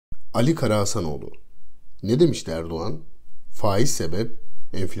Ali Karahasanoğlu. Ne demişti Erdoğan? Faiz sebep,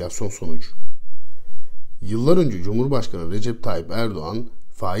 enflasyon sonuç. Yıllar önce Cumhurbaşkanı Recep Tayyip Erdoğan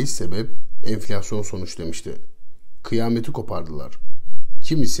faiz sebep, enflasyon sonuç demişti. Kıyameti kopardılar.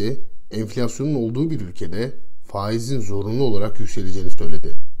 Kimisi enflasyonun olduğu bir ülkede faizin zorunlu olarak yükseleceğini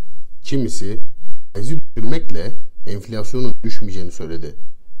söyledi. Kimisi faizi düşürmekle enflasyonun düşmeyeceğini söyledi.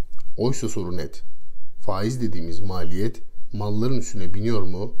 Oysa soru net. Faiz dediğimiz maliyet malların üstüne biniyor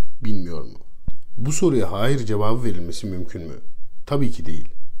mu, binmiyor mu? Bu soruya hayır cevabı verilmesi mümkün mü? Tabii ki değil.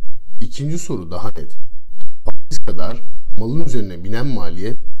 İkinci soru daha net. Faiz kadar malın üzerine binen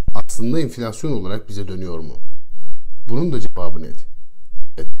maliyet aslında enflasyon olarak bize dönüyor mu? Bunun da cevabı net.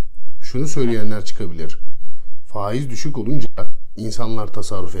 Evet, şunu söyleyenler çıkabilir. Faiz düşük olunca insanlar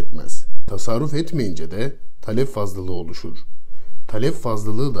tasarruf etmez. Tasarruf etmeyince de talep fazlalığı oluşur. Talep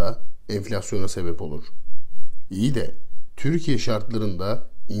fazlalığı da enflasyona sebep olur. İyi de Türkiye şartlarında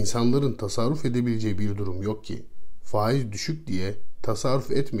insanların tasarruf edebileceği bir durum yok ki. Faiz düşük diye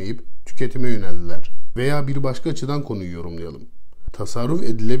tasarruf etmeyip tüketime yöneldiler. Veya bir başka açıdan konuyu yorumlayalım. Tasarruf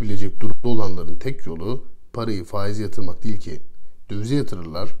edilebilecek durumda olanların tek yolu parayı faize yatırmak değil ki. Dövize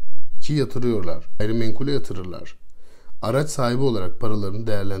yatırırlar ki yatırıyorlar. Gayrimenkule yatırırlar. Araç sahibi olarak paralarını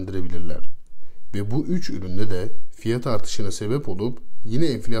değerlendirebilirler. Ve bu üç üründe de fiyat artışına sebep olup yine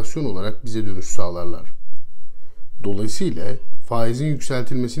enflasyon olarak bize dönüş sağlarlar. Dolayısıyla faizin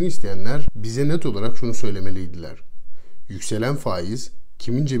yükseltilmesini isteyenler bize net olarak şunu söylemeliydiler. Yükselen faiz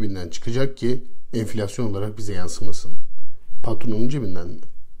kimin cebinden çıkacak ki enflasyon olarak bize yansımasın? Patronun cebinden mi?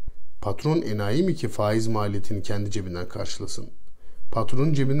 Patron enayi mi ki faiz maliyetini kendi cebinden karşılasın?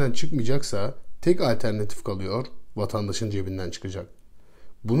 Patronun cebinden çıkmayacaksa tek alternatif kalıyor, vatandaşın cebinden çıkacak.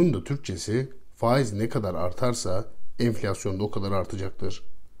 Bunun da Türkçesi faiz ne kadar artarsa enflasyon da o kadar artacaktır.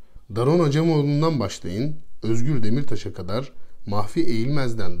 Daron Acemoğlu'ndan başlayın, Özgür Demirtaş'a kadar, Mahfi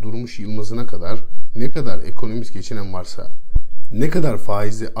Eğilmez'den Durmuş Yılmaz'ına kadar ne kadar ekonomist geçinen varsa, ne kadar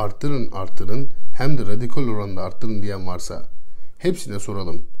faizi artırın hem de radikal oranda arttırın diyen varsa hepsine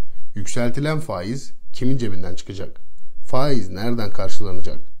soralım. Yükseltilen faiz kimin cebinden çıkacak? Faiz nereden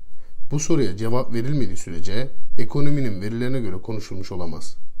karşılanacak? Bu soruya cevap verilmediği sürece ekonominin verilerine göre konuşulmuş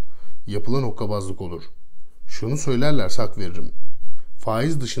olamaz. Yapılan hokkabazlık olur. Şunu söylerlerse hak veririm.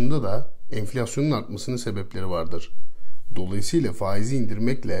 Faiz dışında da enflasyonun artmasının sebepleri vardır. Dolayısıyla faizi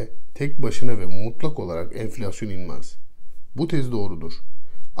indirmekle tek başına ve mutlak olarak enflasyon inmez. Bu tez doğrudur.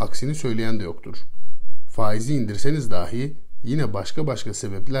 Aksini söyleyen de yoktur. Faizi indirseniz dahi yine başka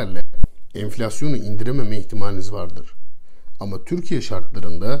sebeplerle enflasyonu indirememe ihtimaliniz vardır. Ama Türkiye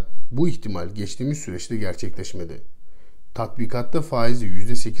şartlarında bu ihtimal geçtiğimiz süreçte gerçekleşmedi. Tatbikatta faizi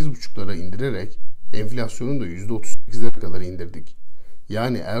 %8,5'lara indirerek enflasyonu da %38'lere kadar indirdik.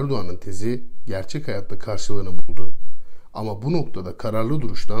 Yani Erdoğan'ın tezi gerçek hayatta karşılığını buldu. Ama bu noktada kararlı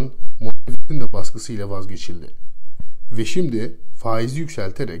duruştan muhalefetin de baskısıyla vazgeçildi. Ve şimdi faizi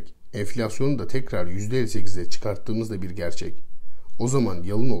yükselterek enflasyonu da tekrar %58'e çıkarttığımız da bir gerçek. O zaman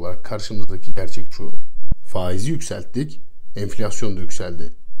yalın olarak karşımızdaki gerçek şu. Faizi yükselttik, enflasyon da yükseldi.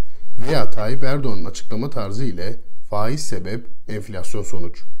 Veya Tayyip Erdoğan'ın açıklama tarzı ile faiz sebep, enflasyon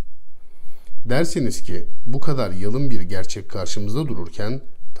sonuç. Derseniz ki bu kadar yalın bir gerçek karşımızda dururken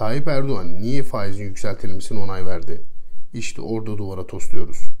Tayyip Erdoğan niye faizin yükseltilmesine onay verdi? İşte orada duvara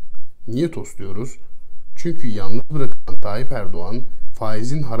tosluyoruz. Niye tosluyoruz? Çünkü yalnız bırakılan Tayyip Erdoğan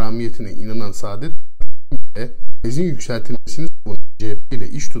faizin haramiyetine inanan Saadet ve faizin yükseltilmesini savunan CHP ile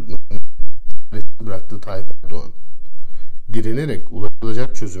iş tutmasını bıraktığı Tayyip Erdoğan. Direnerek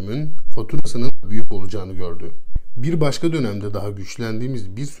ulaşılacak çözümün faturasının büyük olacağını gördü. Bir başka dönemde daha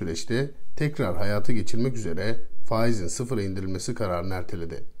güçlendiğimiz bir süreçte tekrar hayata geçirmek üzere faizin sıfıra indirilmesi kararını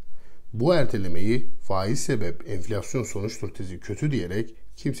erteledi. Bu ertelemeyi faiz sebep enflasyon sonuçtur tezi kötü diyerek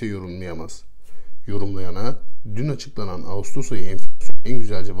kimse yorumlayamaz. Yorumlayana dün açıklanan Ağustos ayı enflasyon en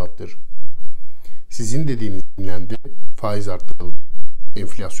güzel cevaptır. Sizin dediğiniz dinlendi, faiz arttırıldı,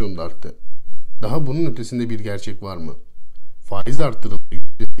 enflasyon da arttı. Daha bunun ötesinde bir gerçek var mı? Faiz arttırıldı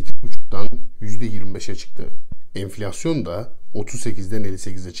 %8,5'dan %25'e çıktı. Enflasyon da 38'den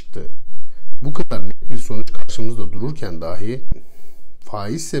 58'e çıktı. Bu kadar net bir sonuç karşımızda dururken dahi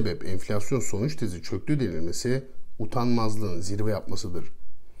faiz sebep enflasyon sonuç tezi çöktü denilmesi utanmazlığın zirve yapmasıdır.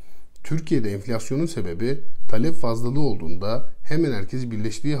 Türkiye'de enflasyonun sebebi talep fazlalığı olduğunda hemen herkes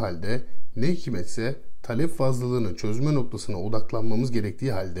birleştiği halde ne hikmetse talep fazlalığını çözme noktasına odaklanmamız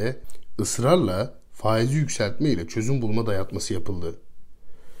gerektiği halde ısrarla faizi yükseltme ile çözüm bulma dayatması yapıldı.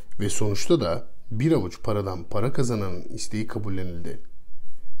 Ve sonuçta da bir avuç paradan para kazananın isteği kabullenildi.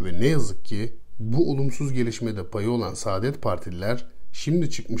 Ve ne yazık ki bu olumsuz gelişmede payı olan Saadet Partililer şimdi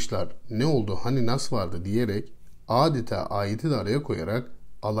çıkmışlar ne oldu hani nas vardı diyerek adeta ayeti de araya koyarak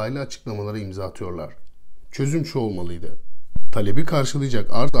alaylı açıklamalara imza atıyorlar. Çözüm şu olmalıydı. Talebi karşılayacak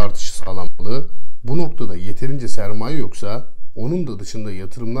arz artışı sağlanmalı, bu noktada yeterince sermaye yoksa onun da dışında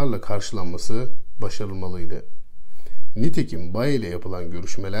yatırımlarla karşılanması başarılmalıydı. Nitekim Bayi ile yapılan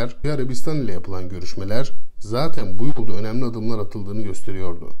görüşmeler ve Arabistan ile yapılan görüşmeler zaten bu yolda önemli adımlar atıldığını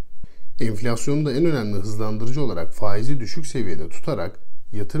gösteriyordu. Enflasyonu da en önemli hızlandırıcı olarak faizi düşük seviyede tutarak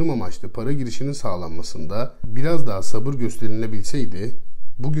yatırım amaçlı para girişinin sağlanmasında biraz daha sabır gösterilebilseydi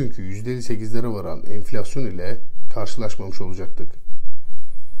bugünkü %58'lere varan enflasyon ile karşılaşmamış olacaktık.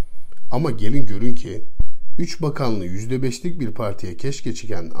 Ama gelin görün ki 3 bakanlı %5'lik bir partiye keşke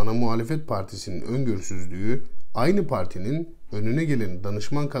çıkan ana muhalefet partisinin öngörüsüzlüğü aynı partinin önüne gelen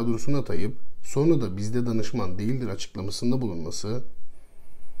danışman kadrosuna atayıp sonra da bizde danışman değildir açıklamasında bulunması,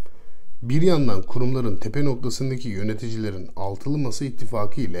 bir yandan kurumların tepe noktasındaki yöneticilerin altılı masa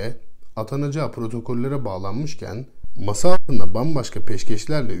ittifakı ile atanacağı protokollere bağlanmışken masa altında bambaşka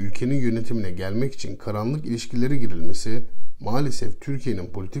peşkeşlerle ülkenin yönetimine gelmek için karanlık ilişkilere girilmesi maalesef Türkiye'nin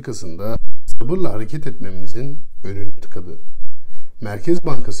politikasında sabırla hareket etmemizin önünü tıkadı. Merkez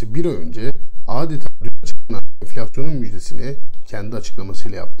Bankası bir ay önce adeta dün açıklanan enflasyonun müjdesini kendi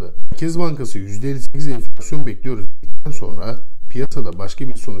açıklamasıyla yaptı. Merkez Bankası %58 enflasyon bekliyoruz dedikten sonra piyasada başka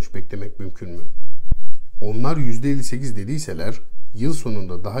bir sonuç beklemek mümkün mü? Onlar %58 dediyseler yıl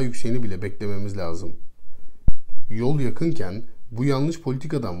sonunda daha yükseğini bile beklememiz lazım. Yol yakınken bu yanlış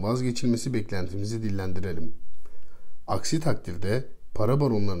politikadan vazgeçilmesi beklentimizi dillendirelim. Aksi takdirde para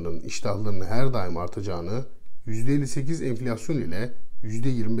baronlarının iştahlarının her daim artacağını, %58 enflasyon ile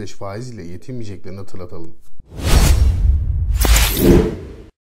 %25 faiz ile yetinmeyeceklerini hatırlatalım.